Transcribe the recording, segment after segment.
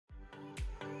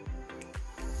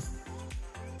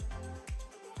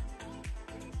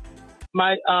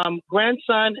My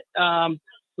grandson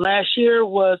last year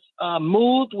was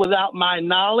moved without my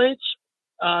knowledge.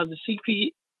 The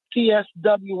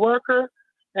CPSW worker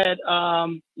had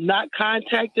not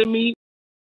contacted me.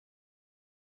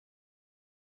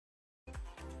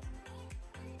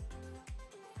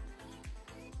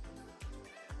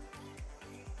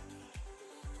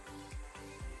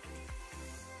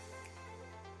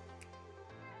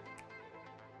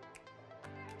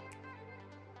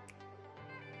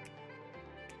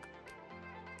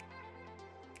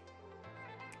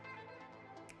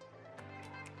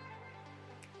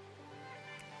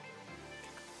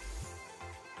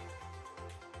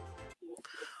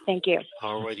 Thank you.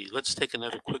 Alrighty, let's take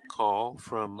another quick call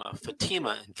from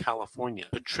Fatima in California.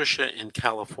 Patricia in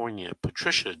California.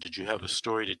 Patricia, did you have a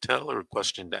story to tell or a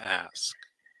question to ask?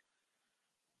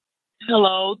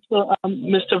 Hello to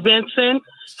Mr. Vincent.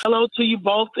 Hello to you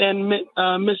both, and Miss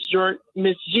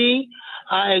G.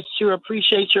 I sure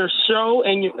appreciate your show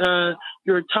and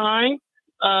your time.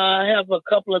 I have a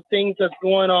couple of things that's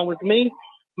going on with me.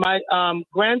 My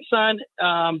grandson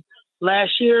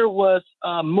last year was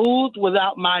moved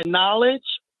without my knowledge.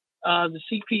 The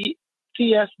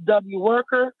CPSW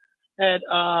worker had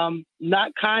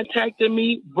not contacted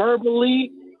me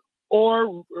verbally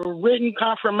or written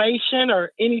confirmation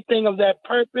or anything of that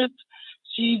purpose.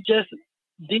 She just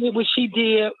did what she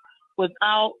did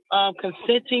without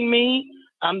consenting me.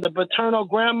 I'm the paternal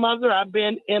grandmother. I've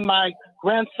been in my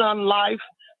grandson's life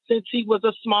since he was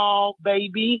a small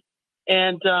baby.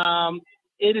 And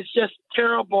it is just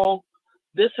terrible.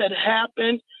 This had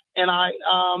happened, and I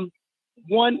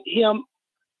want him,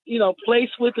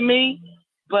 placed with me,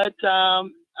 but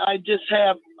I just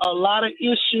have a lot of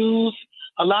issues,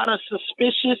 a lot of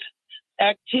suspicious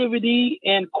activity,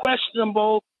 and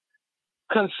questionable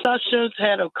concessions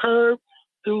had occurred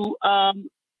through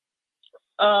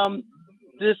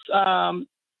this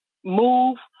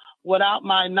move without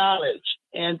my knowledge.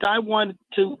 And I wanted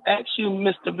to ask you,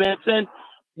 Mr. Vincent,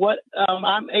 what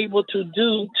I'm able to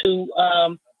do to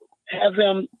have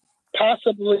him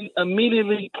possibly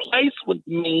immediately placed with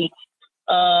me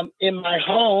in my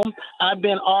home. I've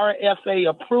been RFA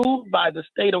approved by the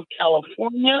state of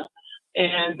California,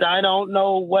 and I don't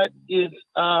know what is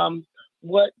I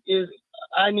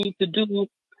need to do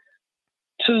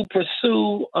to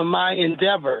pursue my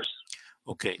endeavors.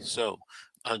 Okay, so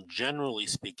generally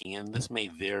speaking, and this may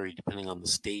vary depending on the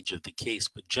stage of the case,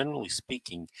 but generally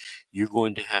speaking, you're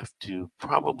going to have to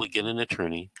probably get an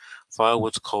attorney, file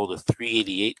what's called a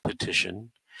 388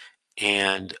 petition,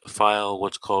 and file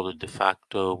what's called a de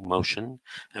facto motion,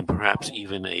 and perhaps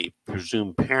even a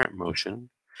presumed parent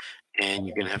motion. And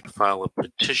you're going to have to file a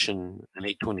petition, an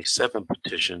 827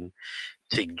 petition,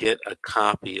 to get a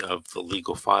copy of the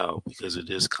legal file because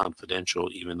it is confidential,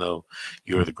 even though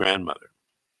you're the grandmother.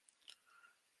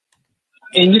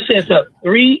 And you said it's a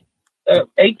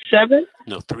 387?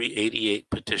 No, 388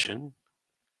 petition.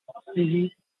 Mm-hmm.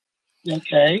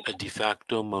 Okay. A de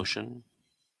facto motion.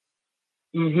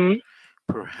 Mm-hmm.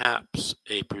 Perhaps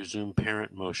a presumed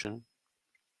parent motion.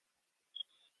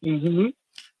 Mm-hmm.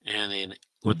 And in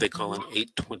what they call an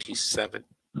 827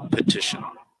 petition.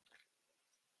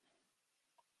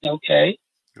 Okay.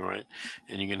 All right.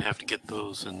 And you're going to have to get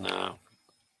those and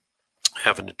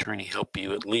have an attorney help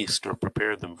you at least, or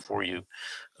prepare them for you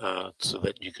so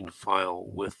that you can file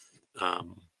with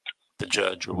the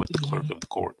judge or with the clerk of the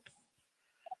court.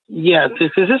 Yes,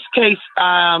 this case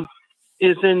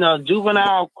is in a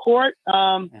juvenile court.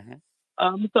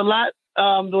 It's a lot.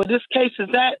 Where this case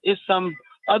is at is some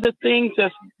other things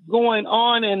that's going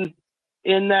on in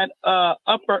that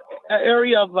upper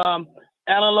area of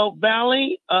Antelope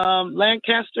Valley,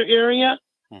 Lancaster area.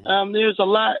 There's a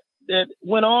lot that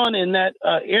went on in that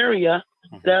area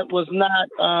that was not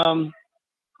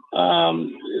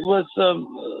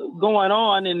going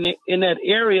on in that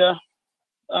area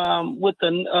with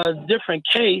a different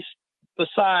case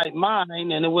beside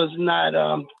mine, and it was not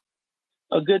a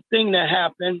good thing that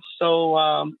happened. So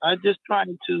I'm just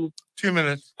trying to 2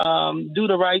 minutes do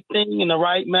the right thing in the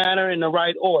right manner, in the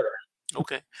right order.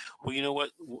 Okay. Well, you know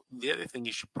what? The other thing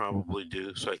you should probably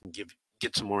do, so I can get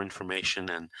some more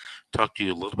information and talk to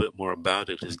you a little bit more about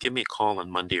it, is give me a call on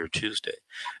Monday or Tuesday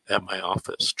at my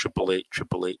office,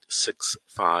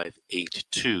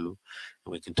 888-888-6582, and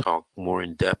we can talk more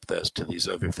in depth as to these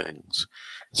other things.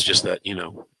 It's just that,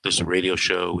 there's a radio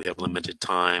show, we have limited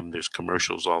time, there's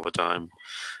commercials all the time.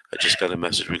 I just got a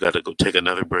message, we got to go take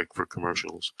another break for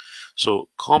commercials. So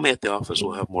call me at the office,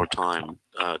 we'll have more time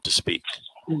to speak.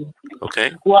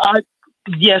 Okay? Well,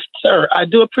 yes, sir. I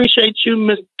do appreciate you,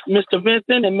 Mr.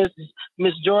 Vincent and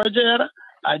Miss Georgetta.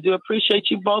 I do appreciate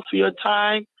you both for your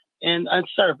time and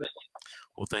service.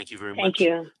 Well, thank you very Thank much.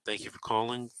 you. Thank you for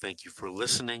calling. Thank you for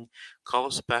listening. Call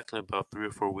us back in about 3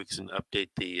 or 4 weeks and update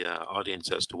the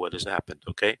audience as to what has happened,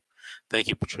 okay? Thank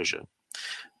you, Patricia.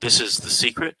 This is The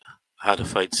Secret, How to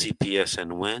Fight CPS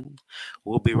and Win.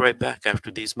 We'll be right back after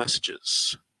these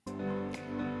messages.